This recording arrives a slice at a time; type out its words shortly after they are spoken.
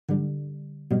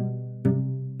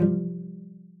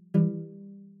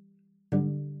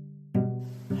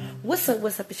What's up?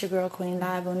 It's your girl Queen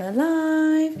live on the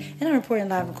live, and I'm reporting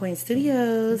live on Queen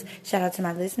Studios. Shout out to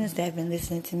my listeners that have been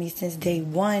listening to me since day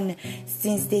one.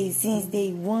 Since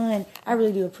day one. I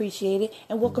really do appreciate it.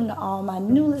 And welcome to all my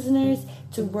new listeners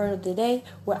to Word of the Day,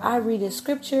 where I read a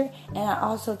scripture and I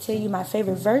also tell you my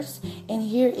favorite verse. And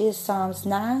here is Psalms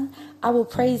 9. I will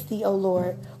praise thee, O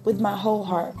Lord, with my whole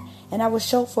heart, and I will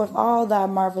show forth all thy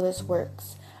marvelous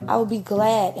works. I will be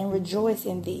glad and rejoice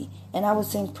in thee, and I will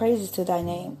sing praises to thy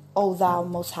name, O thou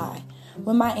most high.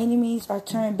 When my enemies are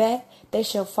turned back, they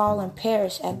shall fall and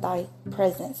perish at thy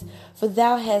presence. For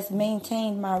thou hast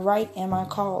maintained my right and my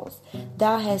cause.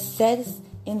 Thou hast set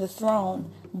in the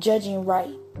throne, judging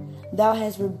right. Thou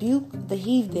hast rebuked the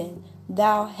heathen.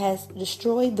 Thou hast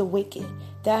destroyed the wicked.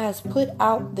 Thou hast put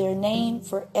out their name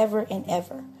forever and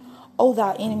ever. O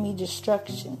thou enemy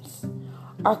destructions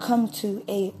are come to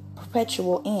a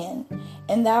perpetual end,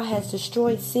 and thou hast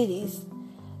destroyed cities.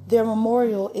 Their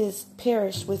memorial is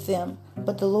perished with them,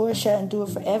 but the Lord shall endure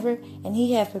forever, and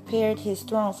he hath prepared his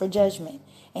throne for judgment,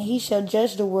 and he shall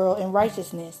judge the world in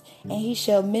righteousness, and he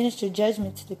shall minister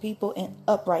judgment to the people in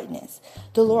uprightness.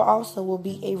 The Lord also will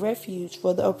be a refuge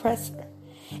for the oppressor,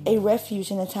 a refuge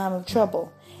in the time of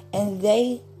trouble, and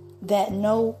they that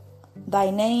know thy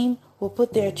name will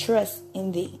put their trust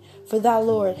in thee, for thou,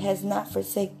 Lord, hast not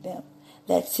forsaken them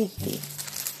that seek thee.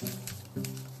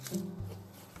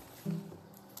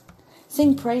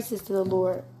 Sing praises to the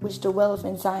Lord, which dwelleth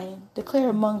in Zion. Declare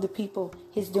among the people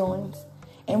his doings.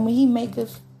 And when he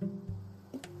maketh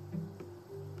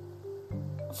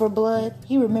for blood,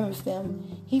 he remembereth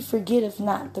them. He forgetteth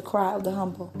not the cry of the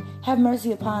humble. Have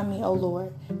mercy upon me, O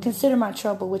Lord.1consider my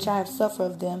trouble, which I have suffered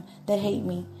of them that hate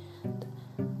me.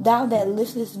 Thou that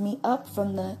liftest me up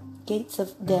from the gates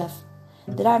of death,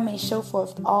 that I may show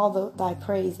forth all thy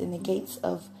praise in the gates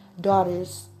of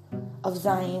daughters of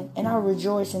Zion, and I will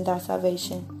rejoice in thy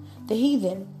salvation. The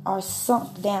heathen are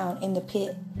sunk down in the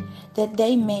pit that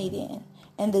they made in,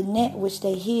 and the net which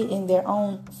they hid in their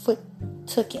own foot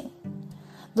took in.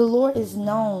 The Lord is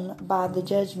known by the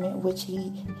judgment which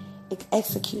he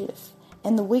executeth,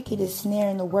 and the wicked is snare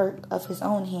in the work of his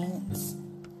own hands.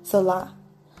 Selah.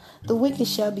 The wicked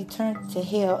shall be turned to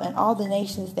hell, and all the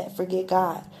nations that forget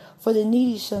God. For the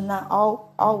needy shall not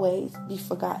always be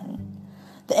forgotten.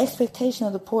 The expectation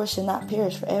of the poor shall not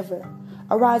perish forever.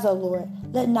 Arise, O Lord,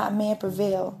 let not man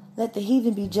prevail. Let the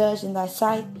heathen be judged in thy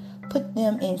sight. Put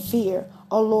them in fear,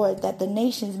 O Lord, that the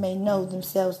nations may know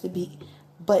themselves to be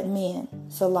but men.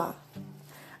 Selah.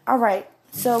 All right,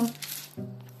 so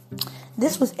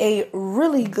this was a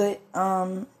really good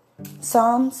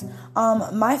Psalms.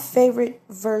 My favorite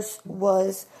verse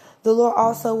was, the Lord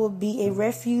also will be a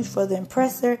refuge for the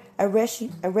oppressor, a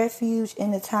refuge in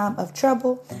the time of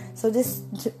trouble. So this,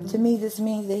 to me, this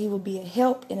means that he will be a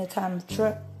help in a time of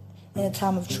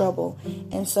trouble.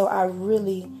 And so I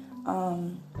really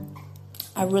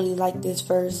like this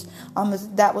verse.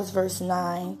 That was verse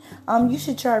 9. You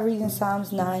should try reading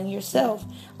Psalms 9 yourself.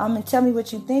 And tell me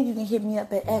what you think. You can hit me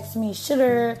up at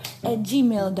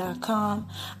askmeshitter@gmail.com.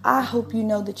 I hope you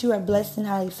know that you are blessed and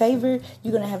highly favored.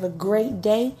 You're going to have a great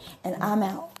day, and I'm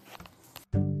out.